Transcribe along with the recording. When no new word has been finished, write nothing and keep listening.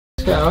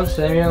going on,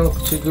 Sam? You don't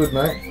look too good,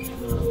 mate.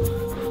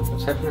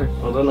 What's happening?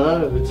 I don't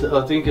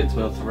know. I think it's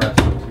my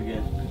thoracic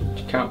again.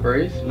 You can't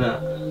breathe? Nah,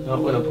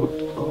 not when I put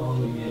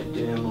my head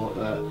down like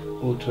that,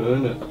 or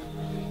turn it.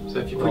 So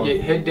if you put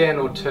your head down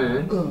or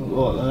turn,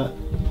 like that,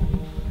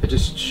 it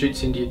just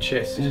shoots into your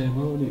chest. Yeah,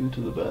 right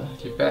into the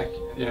back. Your back,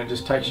 you know,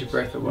 just takes your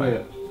breath away.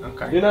 Yeah.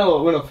 Okay. You know,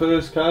 like when I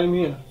first came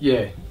here?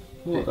 Yeah.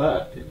 Like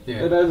that.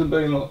 Yeah. It hasn't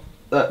been like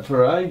that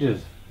for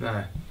ages.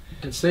 No. You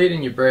can see it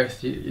in your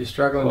breath. You're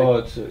struggling. Oh,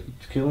 it's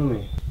killing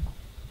me.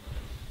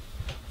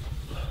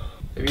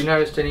 Have you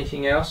noticed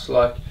anything else,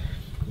 like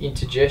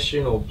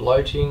indigestion or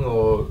bloating,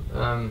 or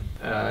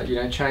you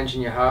know,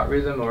 changing your heart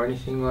rhythm or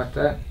anything like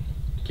that?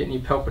 Get any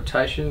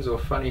palpitations or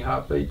funny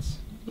heartbeats?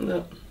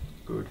 No.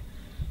 Good.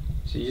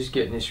 So you're just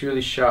getting this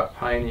really sharp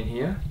pain in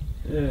here.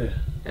 Yeah.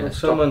 And like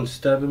someone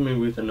stabbing me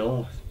with a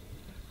knife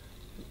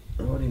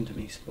right into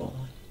my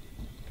spine.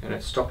 And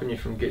it's stopping you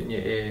from getting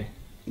your air.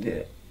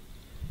 Yeah.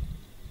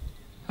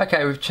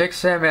 Okay, we've checked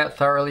Sam out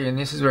thoroughly, and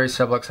this is where his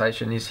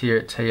subluxation is here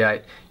at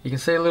T8. You can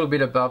see a little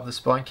bit above, the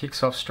spine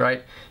kicks off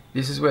straight.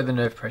 This is where the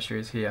nerve pressure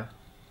is here.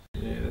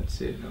 Yeah,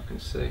 that's it, I can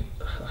see.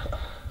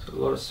 There's a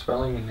lot of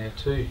swelling in there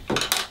too.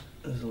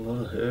 There's a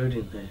lot of hurt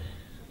in there.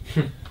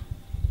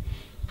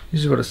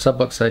 This is what a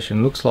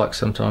subluxation looks like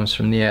sometimes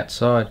from the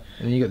outside.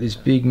 And then you got this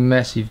big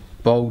massive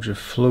bulge of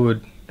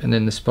fluid, and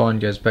then the spine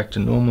goes back to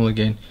normal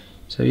again.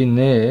 So in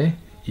there,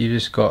 you've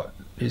just got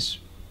this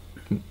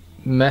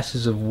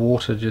masses of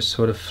water just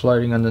sort of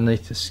floating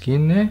underneath the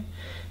skin there.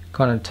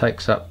 Kind of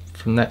takes up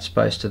from that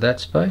space to that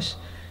space,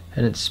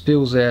 and it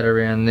spills out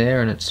around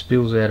there, and it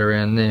spills out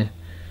around there.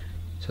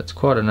 So it's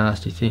quite a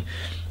nasty thing.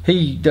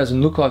 He doesn't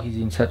look like he's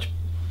in such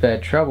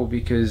bad trouble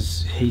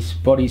because his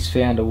body's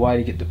found a way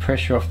to get the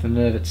pressure off the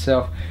nerve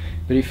itself.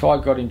 But if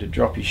I got him to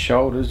drop his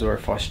shoulders, or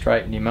if I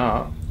straightened him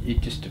up,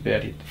 he'd just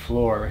about hit the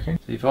floor, I reckon.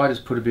 So if I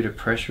just put a bit of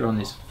pressure on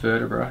this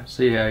vertebra,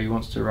 see how he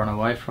wants to run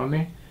away from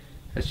me?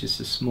 That's just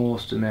the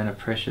smallest amount of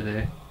pressure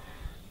there.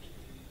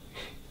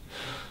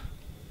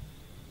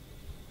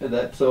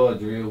 That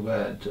side's real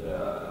bad.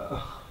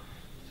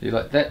 See,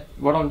 like that,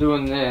 what I'm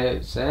doing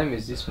there, Sam,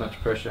 is this much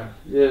pressure.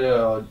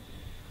 Yeah,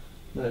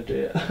 no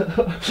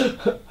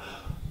doubt.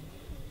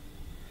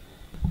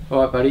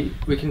 Alright buddy,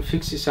 we can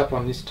fix this up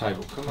on this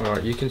table, come on.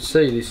 Alright, you can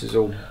see this is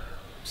all,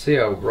 see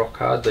how rock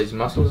hard these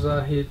muscles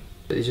are here?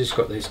 He's just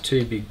got these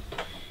two big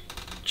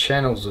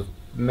channels of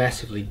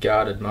massively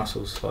guarded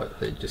muscles, like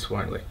they just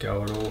won't let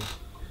go at all.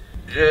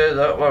 Yeah,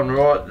 that one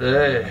right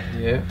there.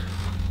 Yeah.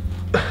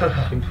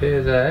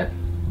 Compare that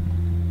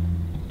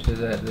to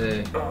that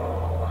there.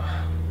 Oh.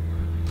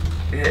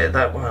 Yeah,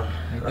 that one.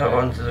 Okay. That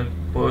one's the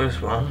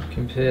worst one.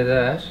 Compare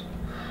that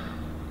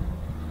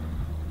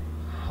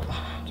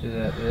to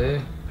that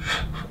there.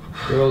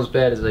 They're all as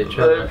bad as each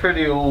other.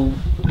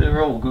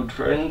 They're all good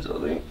friends, I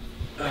think.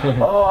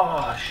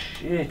 Oh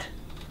shit.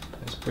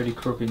 That's pretty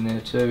crook in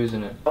there too,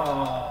 isn't it?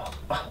 Oh.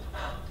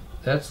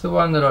 That's the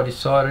one that I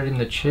decided in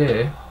the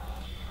chair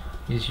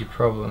is your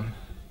problem.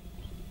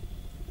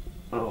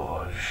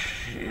 Oh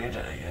shit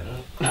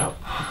again.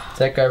 Does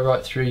that go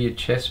right through your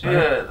chest, mate?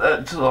 Yeah,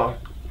 that's like...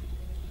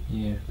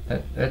 Yeah,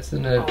 that's the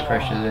nerve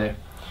pressure there.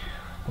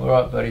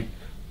 Alright buddy.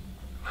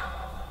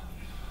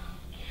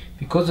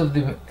 Because of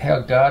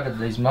how guarded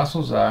these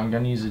muscles are, I'm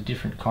going to use a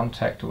different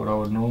contact to what I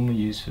would normally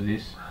use for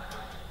this.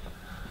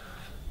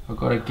 I've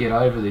got to get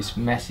over this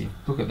massive,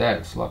 look at that,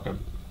 it's like a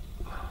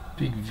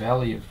big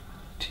valley of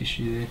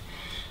tissue there.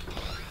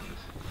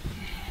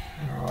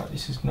 Alright,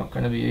 this is not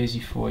going to be easy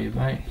for you,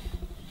 mate.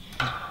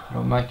 But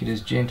I'll make it as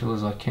gentle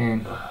as I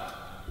can. Go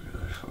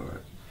for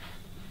it.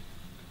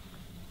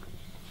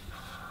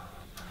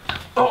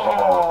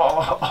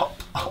 Oh!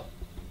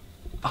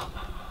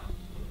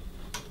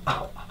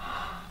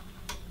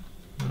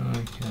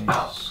 Okay,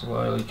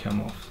 slowly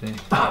come off there.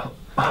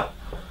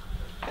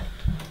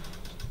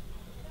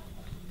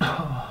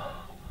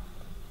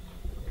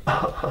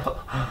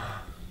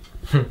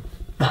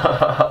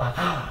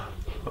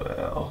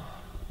 Wow.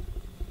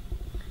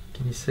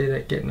 Can you see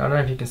that getting, I don't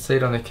know if you can see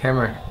it on the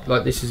camera,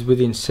 like this is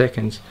within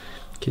seconds.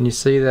 Can you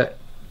see that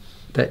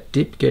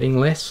dip getting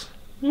less?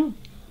 Mm.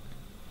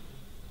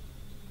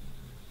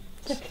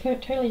 Just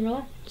totally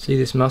relaxed. See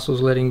this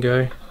muscle's letting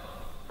go?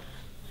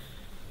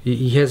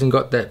 He hasn't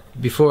got that.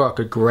 Before I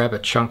could grab a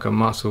chunk of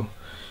muscle.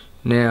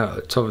 Now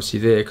it's obviously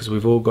there because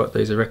we've all got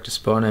these erector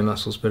spinae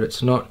muscles, but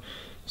it's not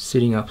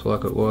sitting up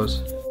like it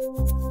was.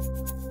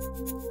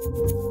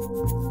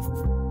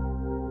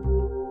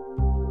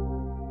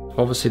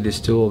 Obviously there's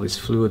still all this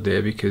fluid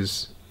there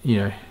because, you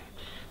know,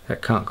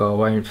 that can't go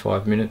away in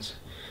 5 minutes.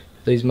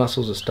 These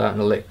muscles are starting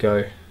to let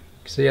go.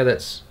 See how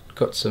that's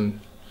got some,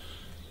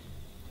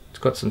 it's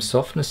got some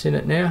softness in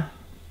it now?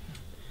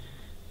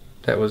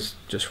 That was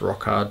just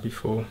rock hard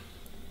before. I'm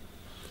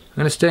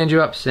going to stand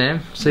you up,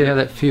 Sam. See how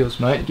that feels,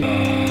 mate. Good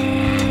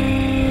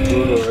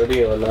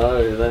already, I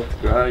know. That's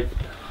great.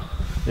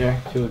 Yeah,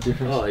 feel the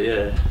difference? Oh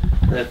yeah,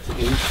 that's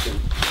instant.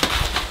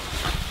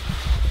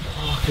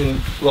 I can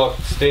like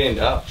stand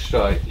up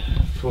straight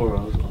before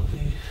I was like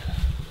this.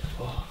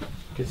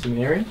 Get some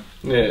air in?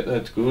 Yeah,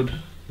 that's good.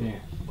 Yeah.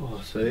 Oh,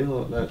 see,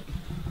 look that.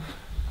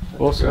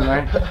 Awesome,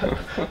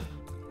 mate.